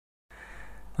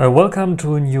Welcome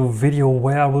to a new video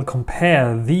where I will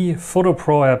compare the Photo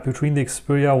Pro app between the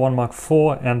Xperia 1 Mark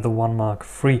IV and the 1 Mark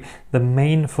III, the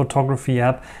main photography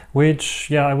app,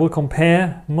 which I will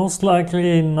compare, most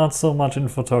likely not so much in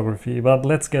photography, but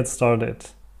let's get started.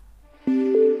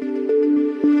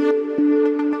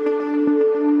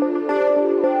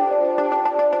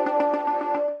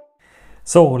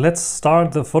 So let's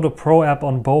start the Photo Pro app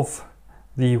on both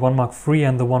the 1 Mark III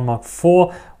and the 1 Mark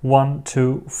IV. 1,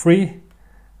 2, 3.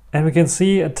 And we can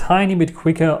see a tiny bit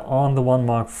quicker on the 1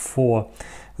 Mark IV.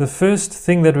 The first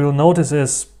thing that we'll notice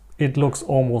is it looks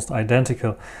almost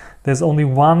identical. There's only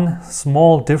one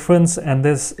small difference, and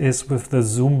this is with the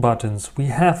zoom buttons. We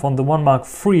have on the 1 Mark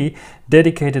III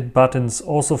dedicated buttons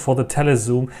also for the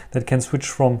telezoom that can switch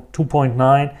from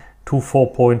 2.9 to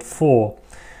 4.4.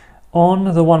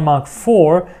 On the 1 Mark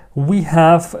IV we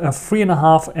have a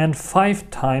 3.5 and 5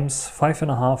 times,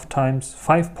 5.5 times,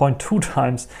 5.2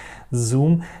 times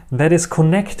zoom that is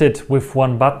connected with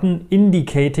one button,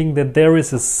 indicating that there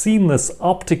is a seamless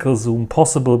optical zoom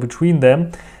possible between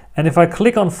them. And if I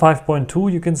click on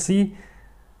 5.2, you can see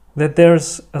that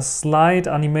there's a slight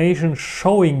animation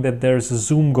showing that there's a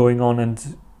zoom going on,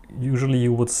 and usually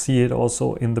you would see it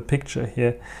also in the picture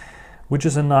here, which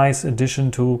is a nice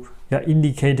addition to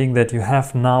indicating that you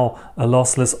have now a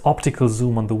lossless optical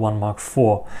zoom on the 1 Mark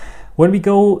IV. When we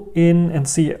go in and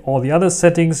see all the other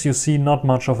settings, you see not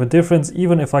much of a difference.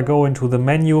 Even if I go into the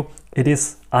menu, it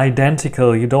is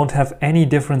identical. You don't have any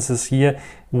differences here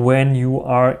when you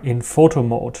are in photo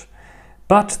mode.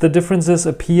 But the differences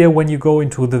appear when you go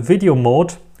into the video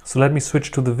mode. So let me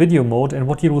switch to the video mode, and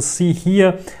what you will see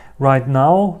here right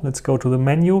now, let's go to the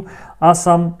menu, are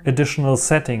some additional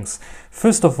settings.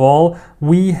 First of all,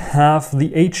 we have the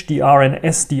HDR and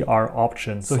SDR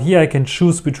options. So here I can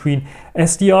choose between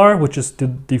SDR, which is the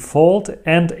default,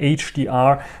 and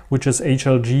HDR, which is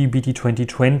HLG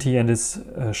BT2020, and is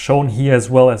shown here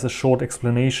as well as a short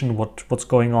explanation what's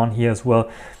going on here as well,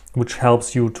 which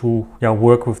helps you to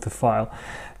work with the file.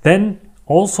 Then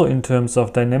also in terms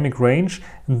of dynamic range,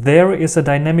 there is a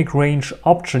dynamic range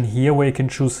option here where you can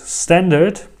choose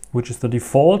standard, which is the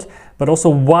default, but also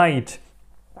wide,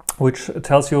 which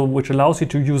allows you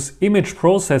to use image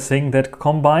processing that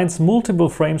combines multiple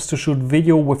frames to shoot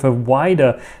video with a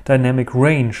wider dynamic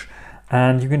range.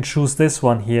 And you can choose this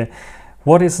one here.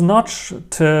 What is not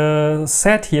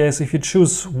set here is if you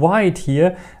choose wide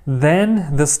here,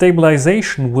 then the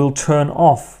stabilization will turn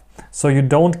off. So you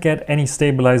don't get any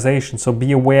stabilization, so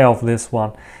be aware of this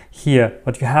one here.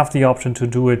 But you have the option to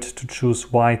do it, to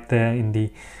choose wide there in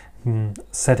the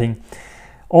setting.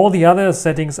 All the other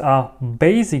settings are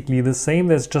basically the same.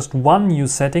 There's just one new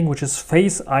setting, which is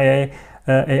Face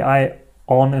AI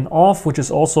on and off, which is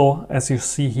also, as you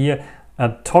see here,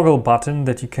 a toggle button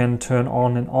that you can turn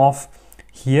on and off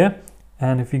here.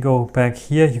 And if you go back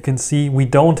here, you can see we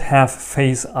don't have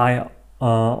Face AI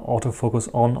autofocus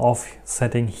on off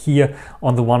setting here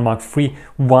on the 1 Mark III.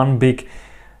 One big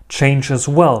change as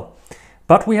well.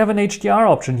 But we have an HDR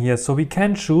option here, so we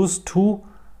can choose to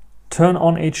turn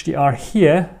on HDR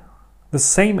here, the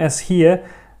same as here,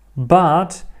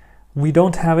 but we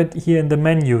don't have it here in the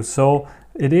menu. So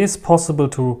it is possible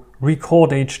to record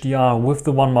HDR with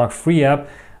the 1 Mark III app,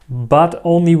 but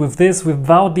only with this,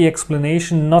 without the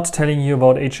explanation, not telling you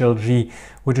about HLG,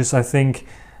 which is, I think,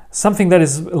 something that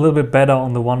is a little bit better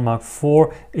on the 1 Mark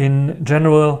IV. In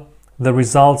general, the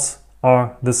results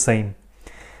are the same.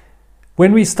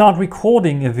 When we start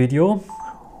recording a video,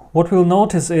 what we'll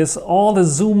notice is all the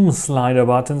zoom slider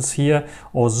buttons here,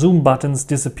 or zoom buttons,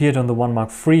 disappeared on the 1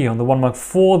 Mark III. On the 1 Mark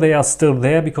IV, they are still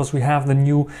there because we have the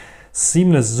new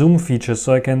seamless zoom feature.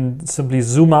 So I can simply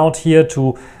zoom out here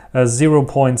to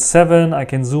 0.7, I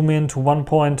can zoom in to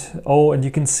 1.0, and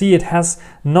you can see it has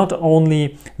not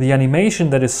only the animation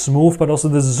that is smooth, but also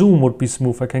the zoom would be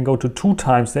smooth. I can go to 2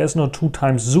 times. There's no 2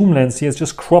 times zoom lens here, it's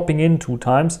just cropping in 2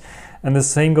 times. And the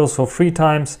same goes for 3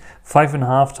 times,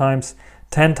 5.5 times,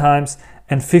 10 times,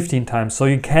 and 15 times. So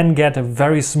you can get a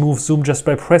very smooth zoom just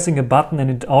by pressing a button,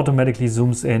 and it automatically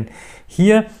zooms in.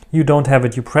 Here you don't have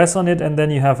it. You press on it, and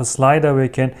then you have a slider where you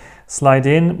can slide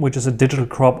in, which is a digital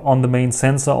crop on the main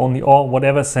sensor only, or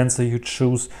whatever sensor you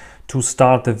choose to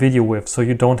start the video with. So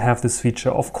you don't have this feature.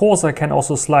 Of course, I can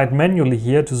also slide manually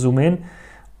here to zoom in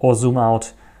or zoom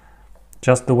out,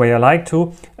 just the way I like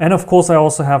to. And of course, I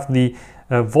also have the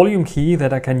volume key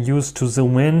that I can use to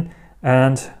zoom in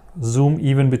and zoom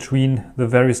even between the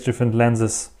various different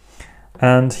lenses.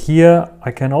 And here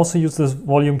I can also use this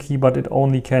volume key, but it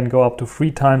only can go up to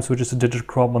 3 times, which is a digital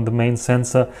crop on the main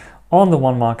sensor on the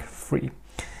 1 Mark III.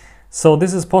 So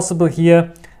this is possible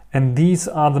here, and these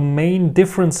are the main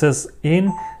differences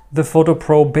in the Photo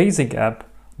Pro Basic app.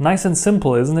 Nice and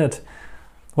simple, isn't it?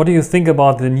 What do you think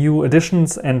about the new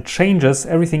additions and changes?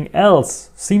 Everything else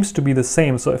seems to be the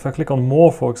same. So if I click on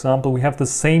more, for example, we have the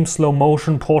same slow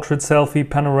motion, portrait, selfie,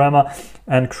 panorama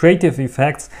and creative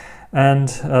effects. And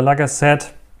like I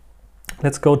said,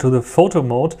 let's go to the photo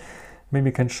mode. Maybe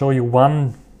I can show you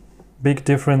one big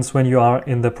difference when you are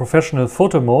in the professional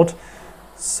photo mode.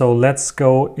 So let's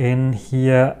go in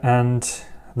here, and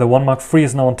the 1 Mark III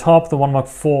is now on top, the 1 Mark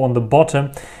IV on the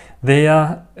bottom.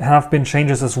 There have been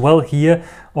changes as well here,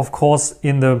 of course,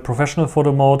 in the professional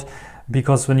photo mode,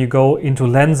 because when you go into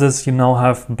lenses, you now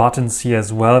have buttons here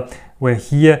as well, where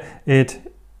here it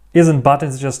isn't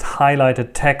buttons, just highlighted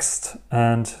text.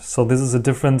 And so this is a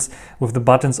difference with the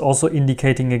buttons also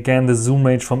indicating again the zoom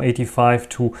range from 85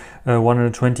 to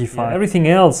 125. Yeah, everything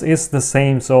else is the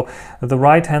same. So the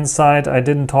right hand side I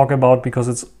didn't talk about because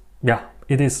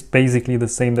it is basically the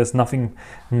same. There's nothing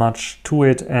much to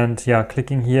it. And yeah,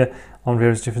 clicking here on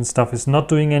various different stuff is not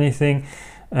doing anything.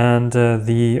 And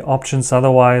the options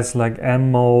otherwise, like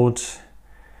M mode,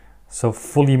 so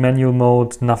fully manual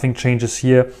mode, nothing changes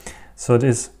here. So it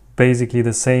is basically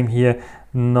the same here,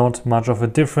 not much of a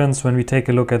difference. When we take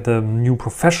a look at the new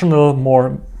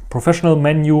more professional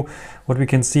menu, what we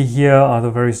can see here are the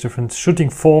various different shooting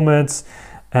formats,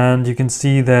 and you can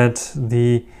see that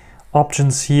the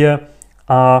options here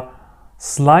are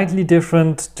slightly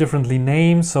differently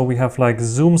named. So we have like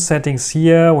zoom settings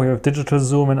here, we have digital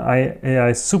zoom and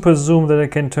AI super zoom that I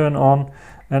can turn on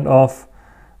and off.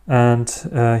 And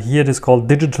here it is called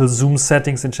digital zoom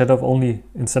settings instead of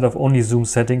only zoom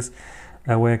settings,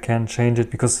 where I can change it,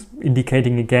 because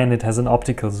indicating again it has an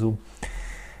optical zoom.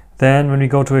 Then when we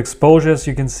go to exposures,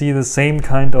 you can see the same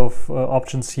kind of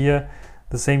options here.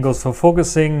 The same goes for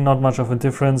focusing, not much of a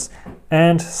difference,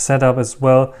 and setup as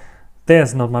well.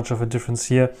 There's not much of a difference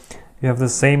here. You have the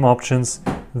same options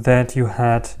that you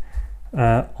had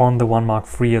on the 1 Mark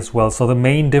III as well. So the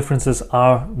main differences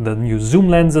are the new zoom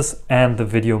lenses and the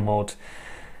video mode.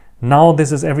 Now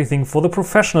this is everything for the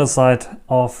professional side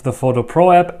of the Photo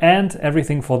Pro app and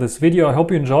everything for this video. I hope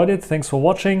you enjoyed it. Thanks for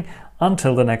watching.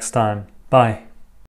 Until the next time. Bye.